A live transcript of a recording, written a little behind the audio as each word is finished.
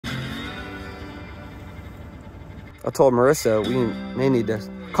I told Marissa we may need to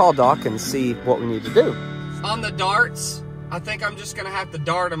call Doc and see what we need to do. On the darts, I think I'm just gonna have to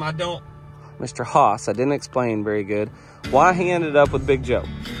dart him. Mr. Haas, I didn't explain very good why he ended up with Big Joe.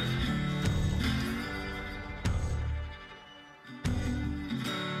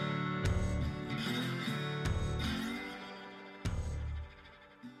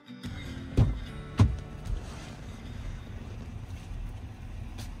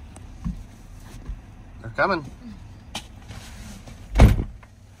 They're coming.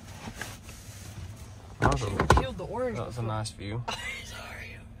 I peeled the orange. That was a nice view.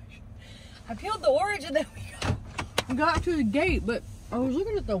 Sorry. I peeled the orange and then we got to the gate, but I was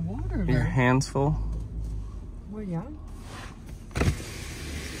looking at the water there. Your hands full? Well, yeah.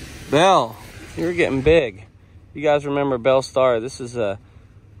 Belle, you're getting big. You guys remember Belle Star? This is the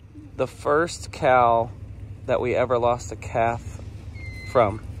first cow that we ever lost a calf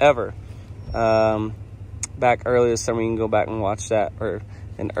from, ever. Back early this summer, you can go back and watch that, or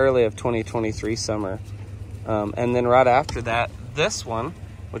in early of 2023 summer. And then right after that, this one,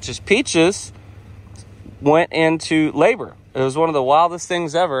 which is Peaches, went into labor. It was one of the wildest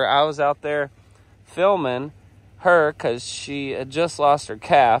things ever. I was out there filming her because she had just lost her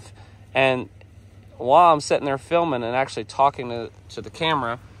calf. And while I'm sitting there filming and actually talking to the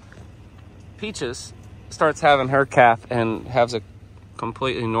camera, Peaches starts having her calf and has a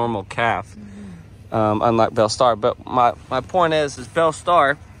completely normal calf, unlike Belle Star. But my point is Belle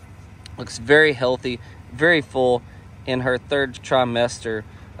Star looks very healthy, very full in her third trimester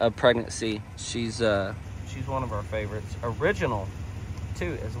of pregnancy. She's one of our favorites. Original,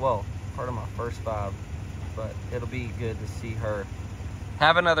 too, as well. Part of my first 5. But it'll be good to see her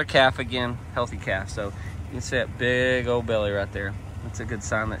have another calf again, healthy calf. So you can see that big old belly right there. That's a good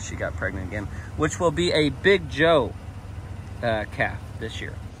sign that she got pregnant again, which will be a Big Joe calf this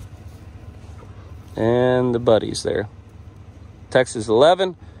year. And the buddies there. Texas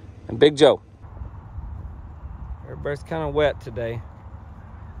 11 and Big Joe. Everybody's kind of wet today.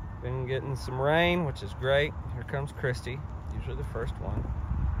 Been getting some rain, which is great. Here comes Christy, usually the first one.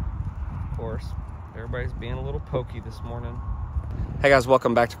 Of course, everybody's being a little pokey this morning. Hey guys,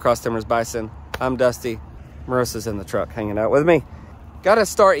 welcome back to Cross Timbers Bison. I'm Dusty. Marissa's in the truck hanging out with me. Got to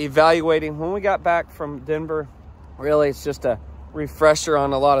start evaluating. When we got back from Denver, really it's just a refresher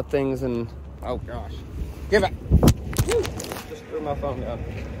on a lot of things. And oh gosh, give it. Just threw my phone down.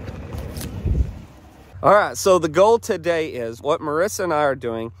 All right, so the goal today is what Marissa and I are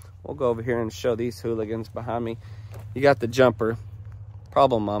doing. We'll go over here and show these hooligans behind me. You got the jumper.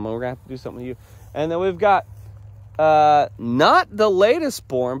 Problem, Mama. We're gonna have to do something with you. And then we've got not the latest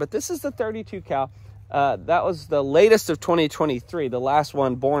born, but this is the 32 cow. That was the latest of 2023, the last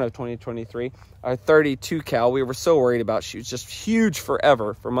one born of 2023, our 32 cow. We were so worried about. She was just huge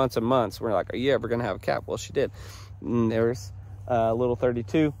forever, for months and months. We're like, are you ever gonna have a calf? Well, she did. And there's a little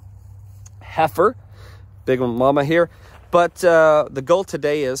 32 heifer, big one, Mama here. But the goal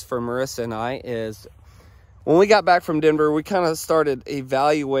today is for Marissa and I is when we got back from Denver, we kind of started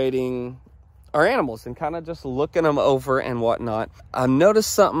evaluating our animals and kind of just looking them over and whatnot. I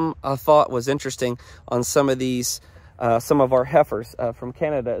noticed something I thought was interesting on some of these, some of our heifers from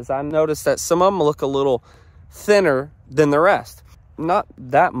Canada, is I noticed that some of them look a little thinner than the rest. Not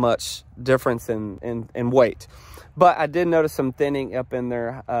that much difference in weight, but I did notice some thinning up in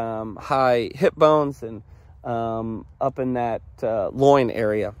their high hip bones and up in that loin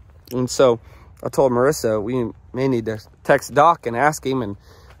area. And so I told Marissa we may need to text Doc and ask him and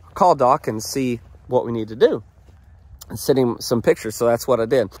call Doc and see what we need to do and send him some pictures. So that's what I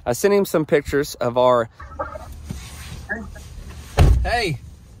did. I sent him some pictures of our... Hey.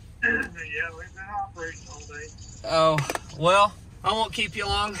 Yeah, we've been operating all day. Oh, well, I won't keep you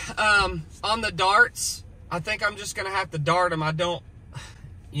long. On the darts, I think I'm just going to have to dart them.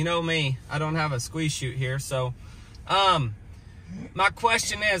 You know me, I don't have a squeeze chute here. So, my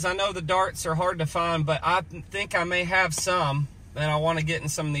question is, I know the darts are hard to find, but I think I may have some. And I want to get in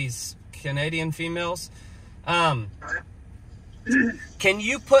some of these Canadian females. Can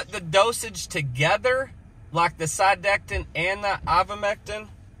you put the dosage together, like the sidectin and the ivermectin?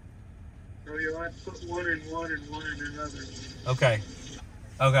 So you'll have to put one in one and one in another. Okay.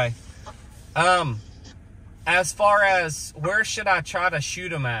 Okay. As far as where should I try to shoot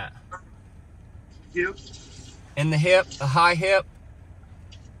them at? Hip. In the hip, the high hip?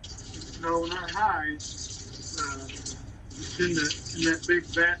 No, not high. In that big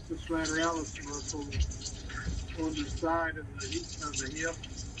vastus lateralis muscle on the side of the hip.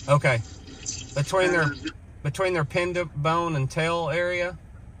 Okay. Between their pin bone and tail area?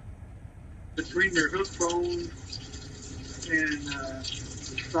 Between their hook bone and the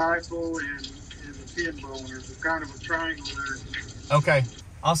stifle and the fin bone. There's a kind of a triangle there. Okay,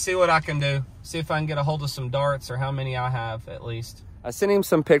 I'll see what I can do. See if I can get a hold of some darts or how many I have at least. I sent him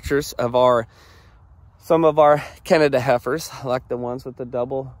some pictures of some of our Canada heifers, like the ones with the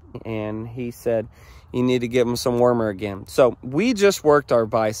double, and he said you need to give them some warmer again. So we just worked our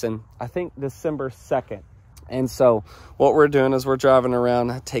bison, I think December 2nd. And so what we're doing is we're driving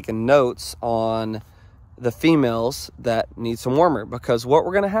around taking notes on the females that need some warmer, because what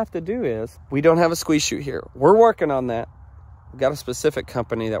we're going to have to do is, we don't have a squeeze chute here. We're working on that. We've got a specific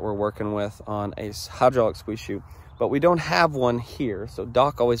company that we're working with on a hydraulic squeeze chute, but we don't have one here. So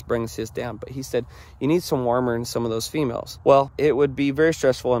Doc always brings his down, but he said you need some warmer in some of those females. Well, it would be very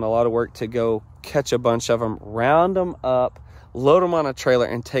stressful and a lot of work to go catch a bunch of them, round them up, load them on a trailer,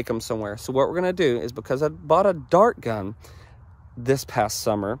 and take them somewhere. So what we're going to do is, because I bought a dart gun this past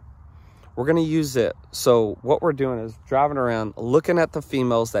summer, we're going to use it. So what we're doing is driving around, looking at the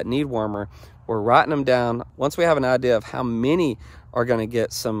females that need warmer. We're writing them down. Once we have an idea of how many are going to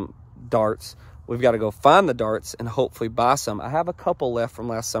get some darts, we've got to go find the darts and hopefully buy some. I have a couple left from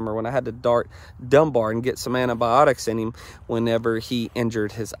last summer when I had to dart Dunbar and get some antibiotics in him whenever he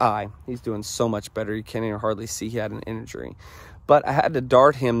injured his eye. He's doing so much better. You can't even hardly see he had an injury. But I had to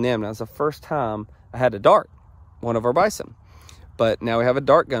dart him then. That was the first time I had to dart one of our bison. But now we have a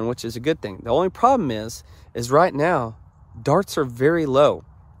dart gun, which is a good thing. The only problem is right now, darts are very low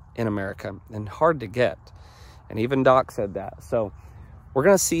in America and hard to get. And even Doc said that. So we're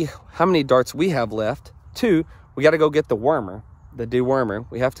going to see how many darts we have left. 2, we got to go get the wormer, the dewormer.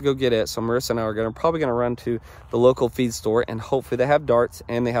 We have to go get it. So Marissa and I are probably going to run to the local feed store, and hopefully they have darts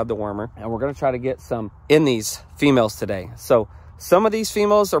and they have the wormer. And we're going to try to get some in these females today. So some of these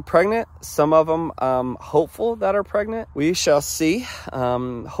females are pregnant. Some of them hopeful that are pregnant. We shall see.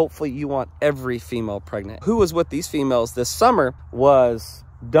 Hopefully you want every female pregnant. Who was with these females this summer was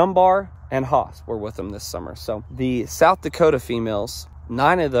Dunbar and Haas were with them this summer. So the South Dakota females,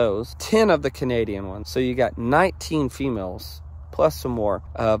 9 of those, 10 of the Canadian ones. So you got 19 females plus some more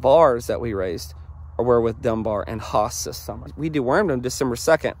of ours that we raised were with Dunbar and Haas this summer. We dewormed them December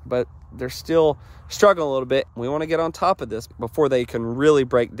 2nd, but they're still struggling a little bit. We want to get on top of this before they can really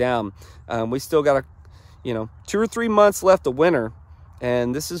break down. We still got 2 or 3 months left of winter,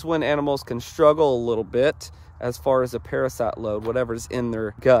 and this is when animals can struggle a little bit as far as a parasite load, whatever's in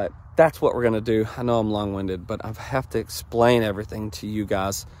their gut. That's what we're going to do. I know I'm long-winded, but I have to explain everything to you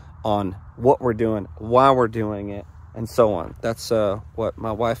guys on what we're doing, why we're doing it, and so on. That's what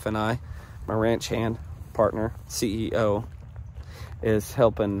my wife and I, my ranch hand partner, CEO, is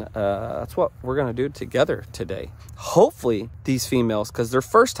helping. That's what we're going to do together today. Hopefully these females, because they're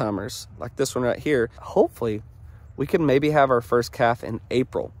first timers like this one right here, hopefully we can maybe have our first calf in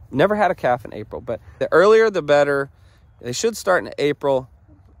April. Never had a calf in April, but the earlier the better. They should start in April,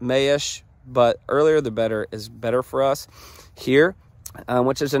 May-ish, but earlier the better is better for us here,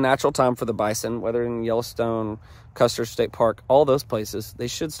 which is a natural time for the bison, whether in Yellowstone, Custer State Park, all those places. They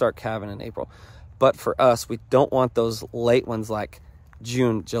should start calving in April. But for us, we don't want those late ones like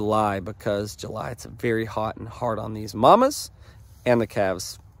June, July, because July it's very hot and hard on these mamas and the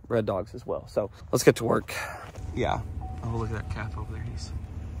calves, red dogs as well. So let's get to work. Yeah. Oh, look at that calf over there.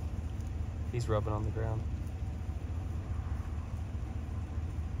 He's rubbing on the ground.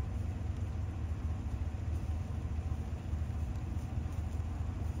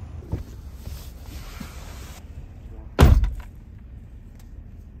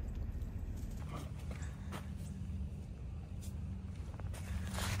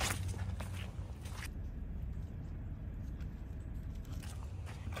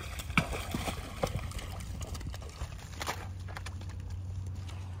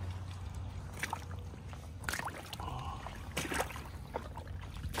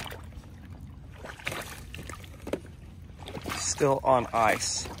 Still on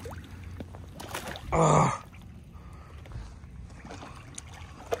ice. Ugh.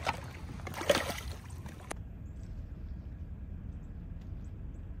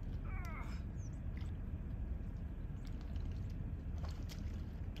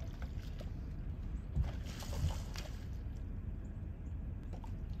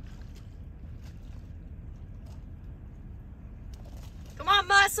 Come on,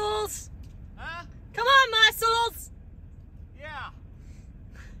 muscles! Huh? Come on, muscles! Yeah.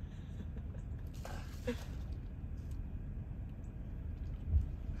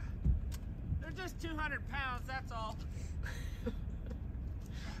 They're just 200 pounds, that's all.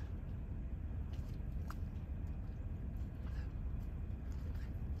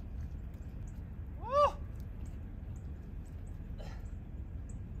 Woo!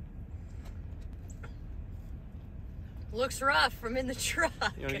 Looks rough from in the truck.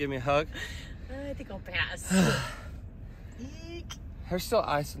 You want to give me a hug? I think I'll pass. Eek. There's still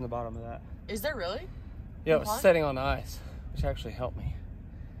ice in the bottom of that. Is there really? Yeah, it was sitting on the ice, which actually helped me.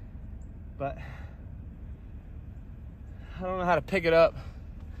 But I don't know how to pick it up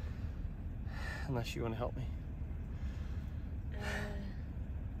unless you want to help me. I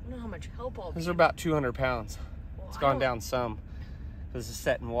don't know how much help I'll These be. are about 200 pounds. Well, It's gone down some because it's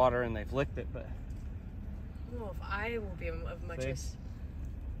set in water and they've licked it, but I don't know if I will be of much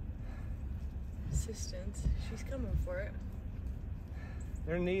assistance. She's coming for it.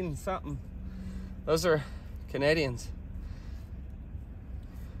 they're needing something. Those are Canadians.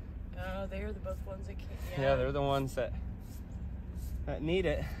 Oh, they are the both ones that can't. Yeah, they're the ones that need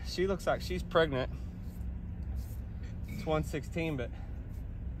it. She looks like she's pregnant. It's 116, but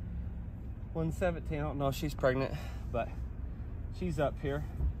 117, I don't know if she's pregnant, but she's up here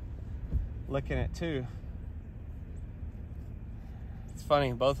licking it too. It's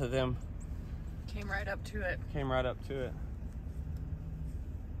funny, both of them Came right up to it. came right up to it.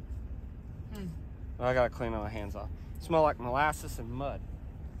 Hmm. Well, I gotta clean all my hands off. Smell like molasses and mud.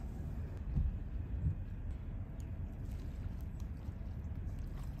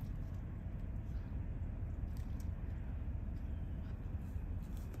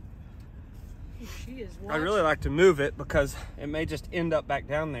 She is I really like to move it because it may just end up back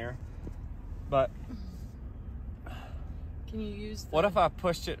down there. But Can you use the... what if I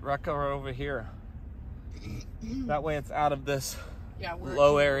pushed it right over here? That way it's out of this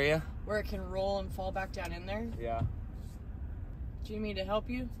low area. Where it can roll and fall back down in there? Yeah. Do you need me to help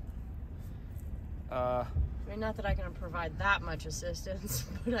you? Uh, I mean, not that I can provide that much assistance,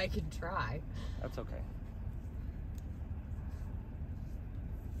 but I could try. that's okay.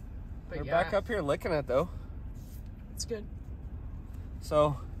 But They're yeah, back up here licking it though. it's good.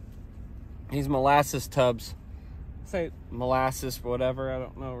 So these molasses tubs, say molasses or whatever, I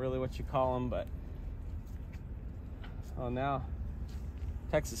don't know really what you call them, but oh, now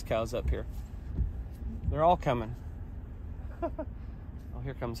Texas cows up here. They're all coming. Oh,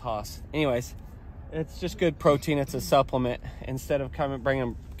 here comes Haas. Anyways, it's just good protein. It's a supplement. Instead of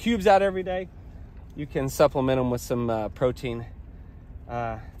bringing cubes out every day, you can supplement them with some protein.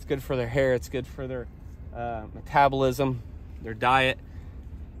 It's good for their hair. It's good for their metabolism, their diet,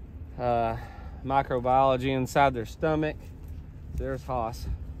 microbiology inside their stomach. There's Haas.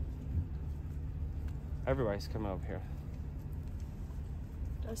 Everybody's coming over here.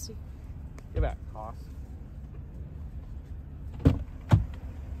 Dusty. Get back, Haas.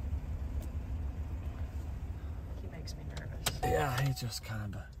 He makes me nervous. Yeah, he's just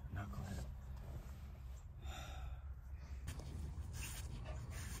kind of a knucklehead.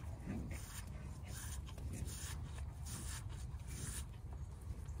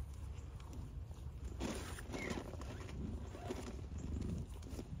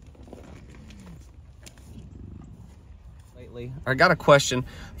 Lately, I got a question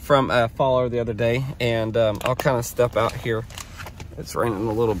from a follower the other day, and I'll kind of step out here. It's raining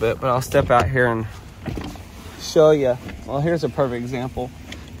a little bit, but I'll step out here and show you. Well, here's a perfect example.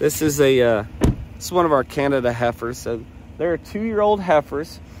 This is one of our Canada heifers. So they're 2-year-old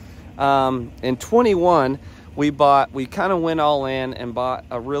heifers. In 21, we kind of went all in and bought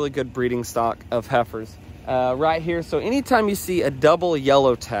a really good breeding stock of heifers right here. So anytime you see a double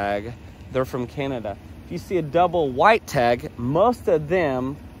yellow tag, they're from Canada. If you see a double white tag, most of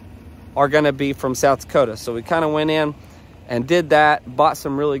them are going to be from South Dakota. So we kind of went in and did that, bought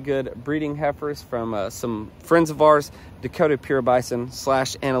some really good breeding heifers from some friends of ours, Dakota Pure Bison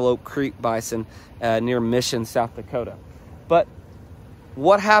 / Antelope Creek Bison near Mission, South Dakota. But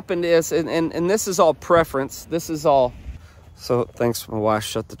what happened is, and this is all preference, this is all, so thanks, my wife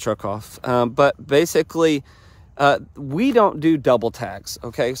shut the truck off. But basically, we don't do double tags,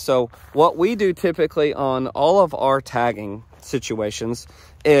 okay? So what we do typically on all of our tagging situations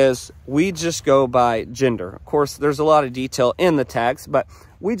is we just go by gender. Of course, there's a lot of detail in the tags, but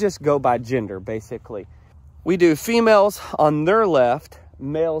we just go by gender, basically. We do females on their left,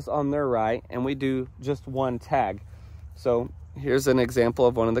 males on their right, and we do just one tag. So here's an example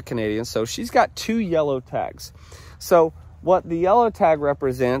of one of the Canadians. So she's got 2 yellow tags. So what the yellow tag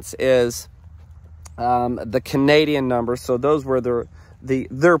represents is the Canadian number. So those were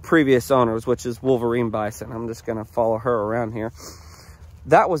their previous owners, which is Wolverine Bison. I'm just going to follow her around here.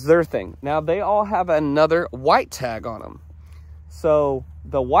 That was their thing. Now they all have another white tag on them. So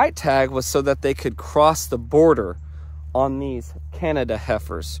the white tag was so that they could cross the border on these Canada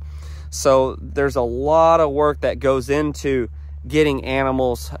heifers. So there's a lot of work that goes into getting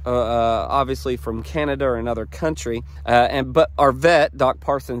animals, obviously from Canada or another country. But our vet, Doc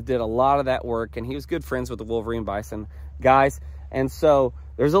Parsons, did a lot of that work, and he was good friends with the Wolverine Bison guys. And so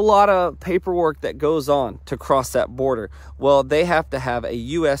There's a lot of paperwork that goes on to cross that border. Well, they have to have a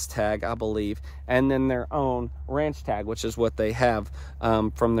U.S. tag, I believe, and then their own ranch tag, which is what they have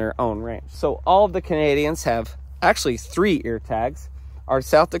from their own ranch. So all of the Canadians have actually 3 ear tags. Our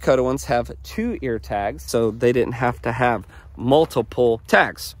South Dakota ones have 2 ear tags, so they didn't have to have multiple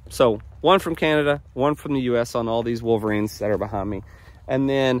tags. So 1 from Canada, 1 from the U.S. on all these Wolverines that are behind me. And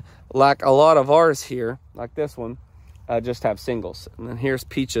then like a lot of ours here, like this one, just have singles. And then here's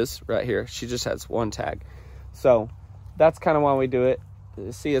Peaches right here. She just has 1 tag. So that's kind of why we do it.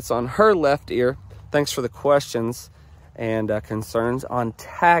 See, it's on her left ear. Thanks for the questions and concerns on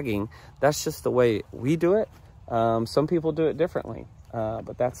tagging. That's just the way we do it. Some people do it differently,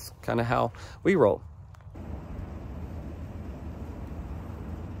 but that's kind of how we roll.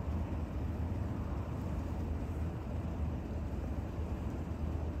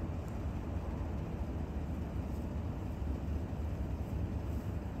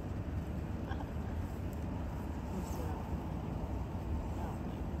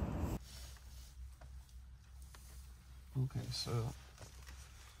 Okay, so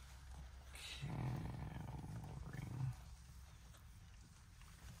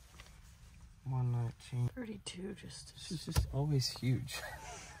 119. 32 just. She's just always huge.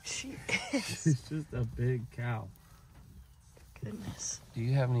 She She's is. just a big cow. Goodness. Do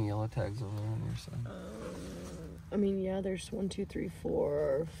you have any yellow tags over there on your side? I mean, yeah, there's 1, 2, 3,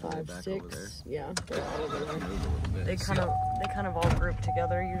 4, 5, back 6. Yeah, they're all over there. A little bit. They kind of all group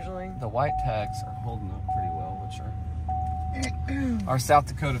together usually. The white tags are holding up pretty well, which are our South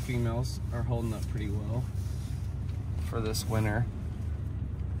Dakota females are holding up pretty well for this winter.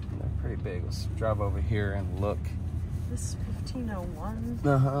 They're pretty big. Let's drive over here and look. This is 1501.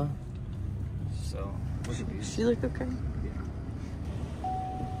 Uh-huh. So, look at these. She look okay? Yeah.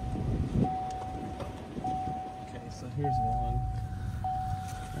 Okay, so here's one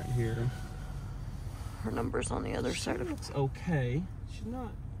right here. Her number's on the other side of it. Looks okay. She's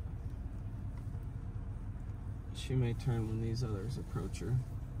not. She may turn when these others approach her.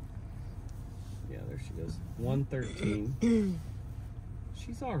 Yeah, there she goes. 113.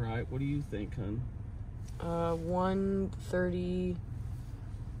 She's all right. What do you think, hun?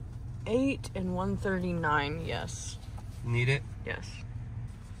 138 and 139. Yes. Need it? Yes.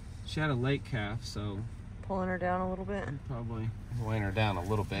 She had a late calf, so Pulling her down a little bit. probably weighing her down a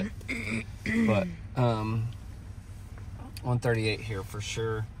little bit. But 138 here for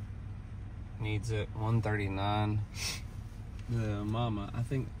sure. Needs it. 139. The mama, I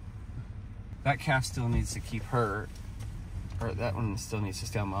think that calf still needs to keep her, or that one still needs to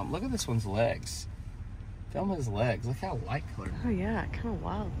stay on mom. Look at this one's legs. Film his legs. Look how light colored. Oh yeah, kind of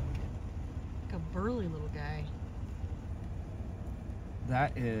wild. Like a burly little guy.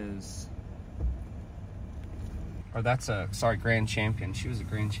 That is, or that's a, sorry, grand champion. She was a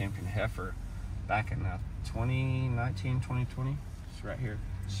grand champion heifer back in 2019, 2020. She's right here.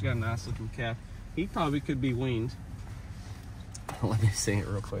 She got a nice looking calf. He probably could be weaned. Let me see it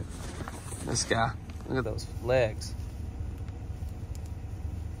real quick. This guy, look at those legs.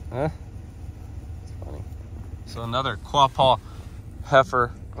 Huh? It's funny. So another quapaw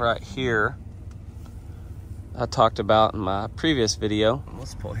heifer right here I talked about in my previous video.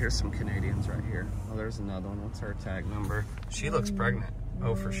 Let's pull, here's some Canadians right here. Oh, there's another one. What's her tag number? She looks pregnant.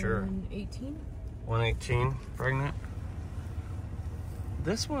 Oh, for sure. 118? 118, pregnant.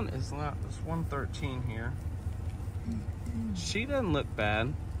 This one is not, it's 113 here. She doesn't look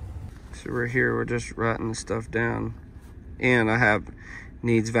bad. So we're here, we're just writing stuff down. And I have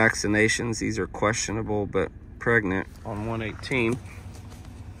needs vaccinations. These are questionable, but pregnant on 118.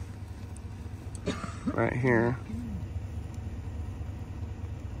 Right here.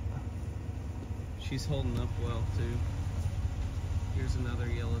 She's holding up well too. Here's another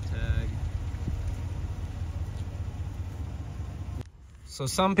yellow tag. So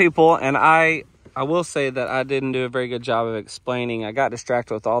some people, and I will say that I didn't do a very good job of explaining. I got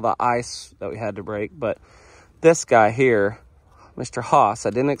distracted with all the ice that we had to break, but this guy here, Mr. Haas,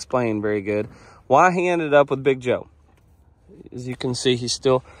 I didn't explain very good why he ended up with Big Joe. As you can see, he's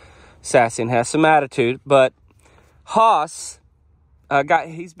still sassy and has some attitude, but Haas,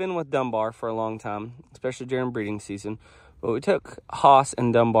 he's been with Dunbar for a long time, especially during breeding season. But we took Haas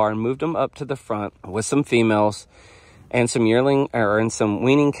and Dunbar and moved them up to the front with some females and some yearling, and some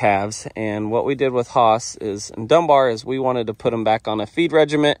weaning calves. And what we did with Haas and Dunbar is we wanted to put him back on a feed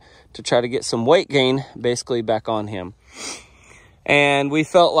regiment to try to get some weight gain basically back on him. And we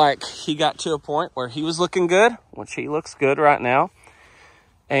felt like he got to a point where he was looking good, which he looks good right now.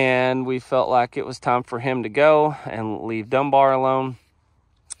 And we felt like it was time for him to go and leave Dunbar alone.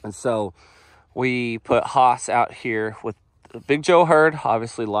 And so we put Haas out here with Big Joe herd,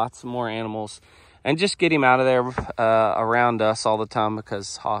 obviously lots more animals, and just get him out of there around us all the time,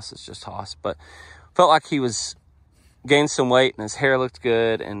 because Hoss is just Hoss. But felt like he was gained some weight and his hair looked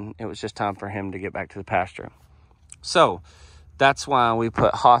good, and it was just time for him to get back to the pasture. So that's why we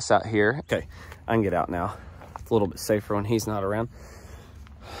put Hoss out here. Okay, I can get out now. It's a little bit safer when he's not around.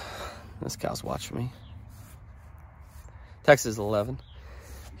 This cow's watching me. Texas 11.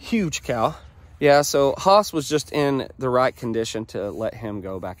 Huge cow. Yeah, so Hoss was just in the right condition to let him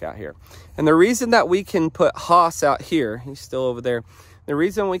go back out here. And the reason that we can put Hoss out here, he's still over there. The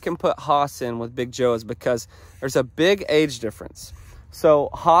reason we can put Hoss in with Big Joe is because there's a big age difference. So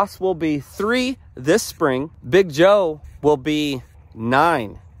Hoss will be 3 this spring. Big Joe will be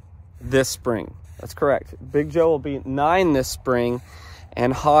 9 this spring. That's correct. Big Joe will be 9 this spring,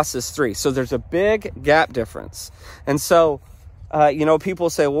 and Hoss is 3. So there's a big gap difference. And so, you know, people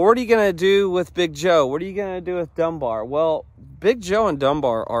say, well, what are you going to do with Big Joe? What are you going to do with Dunbar? Well, Big Joe and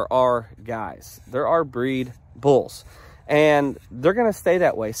Dunbar are our guys. They're our breed bulls, and they're going to stay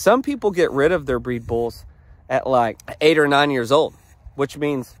that way. Some people get rid of their breed bulls at like 8 or 9 years old, which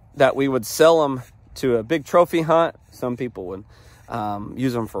means that we would sell them to a big trophy hunt. Some people would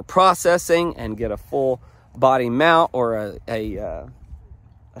use them for processing and get a full body mount or a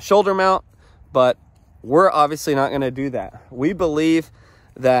shoulder mount, but we're obviously not going to do that. We believe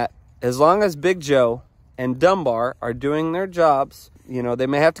that as long as Big Joe and Dunbar are doing their jobs, you know, they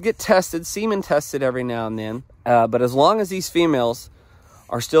may have to get tested, semen tested every now and then, but as long as these females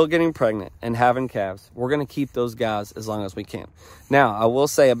are still getting pregnant and having calves, we're going to keep those guys as long as we can. Now, I will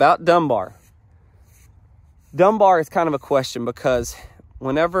say about Dunbar. Dunbar is kind of a question, because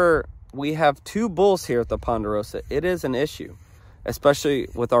whenever we have 2 bulls here at the Ponderosa, it is an issue, especially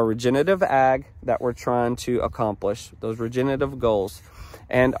with our regenerative ag that we're trying to accomplish, those regenerative goals,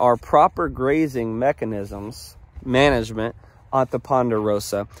 and our proper grazing mechanisms management at the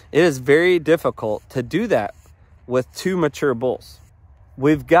Ponderosa. It is very difficult to do that with 2 mature bulls.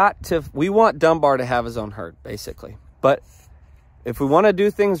 We want Dunbar to have his own herd, basically. But if we want to do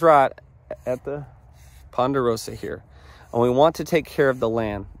things right at the Ponderosa here, and we want to take care of the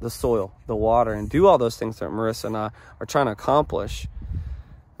land, the soil, the water, and do all those things that Marissa and I are trying to accomplish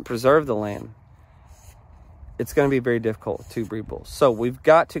and preserve the land, it's going to be very difficult with 2 breed bulls. So we've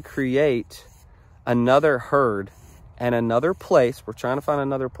got to create another herd and another place. We're trying to find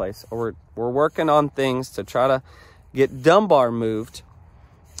another place. We're working on things to try to get Dunbar moved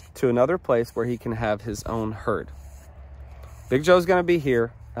to another place where he can have his own herd. Big Joe's going to be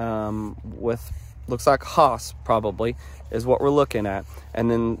here with, looks like Hoss probably is what we're looking at,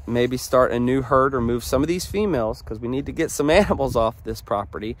 and then maybe start a new herd or move some of these females, because we need to get some animals off this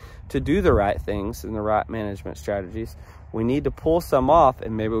property to do the right things and the right management strategies. We need to pull some off,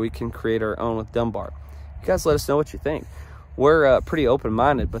 and maybe we can create our own with Dunbar. You guys let us know what you think. We're pretty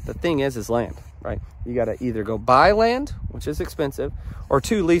open-minded, but the thing is land, right? You got to either go buy land, which is expensive, or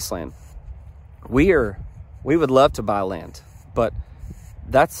 2, lease land. We would love to buy land, but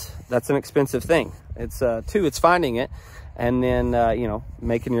that's an expensive thing. It's 2, it's finding it, and then you know,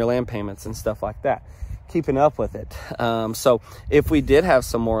 making your land payments and stuff like that, keeping up with it. So if we did have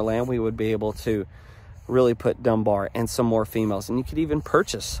some more land, we would be able to really put Dunbar and some more females, and you could even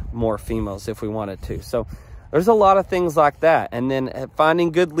purchase more females if we wanted to. So there's a lot of things like that. And then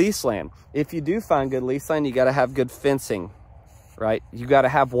finding good lease land. If you do find good lease land, you got to have good fencing, right? You got to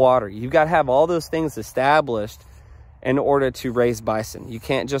have water. You got to have all those things established in order to raise bison. You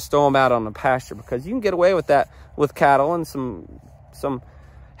can't just throw them out on the pasture, because you can get away with that with cattle and some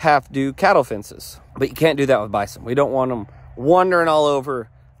half-do cattle fences, but you can't do that with bison. We don't want them wandering all over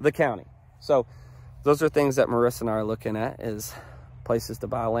the county. So those are things that Marissa and I are looking at, is places to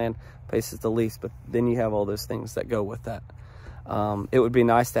buy land, places to lease, but then you have all those things that go with that. It would be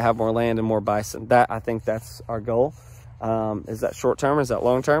nice to have more land and more bison. I think that's our goal. Is that short term? Is that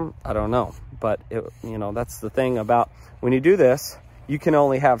long term? I don't know. But you know, that's the thing about when you do this, you can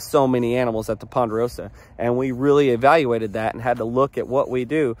only have so many animals at the Ponderosa. And we really evaluated that and had to look at what we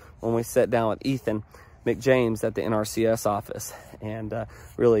do when we sat down with Ethan McJames at the NRCS office, and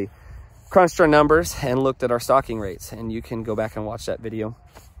really crunched our numbers and looked at our stocking rates. And you can go back and watch that video.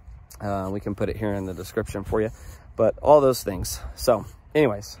 We can put it here in the description for you, but all those things. So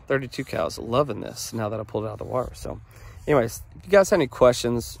anyways, 32 cows, loving this now that I pulled it out of the water. So anyways, if you guys have any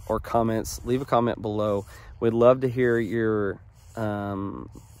questions or comments, leave a comment below. We'd love to hear your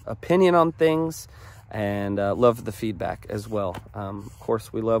opinion on things, and love the feedback as well. Of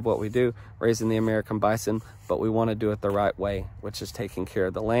course, we love what we do, raising the American bison, but we want to do it the right way, which is taking care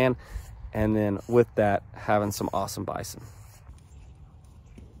of the land, and then with that, having some awesome bison.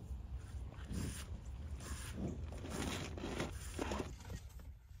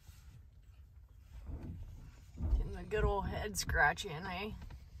 good old head scratching, eh?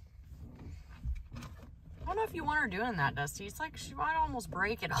 I don't know if you want her doing that, Dusty. It's like she might almost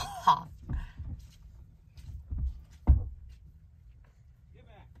break it off.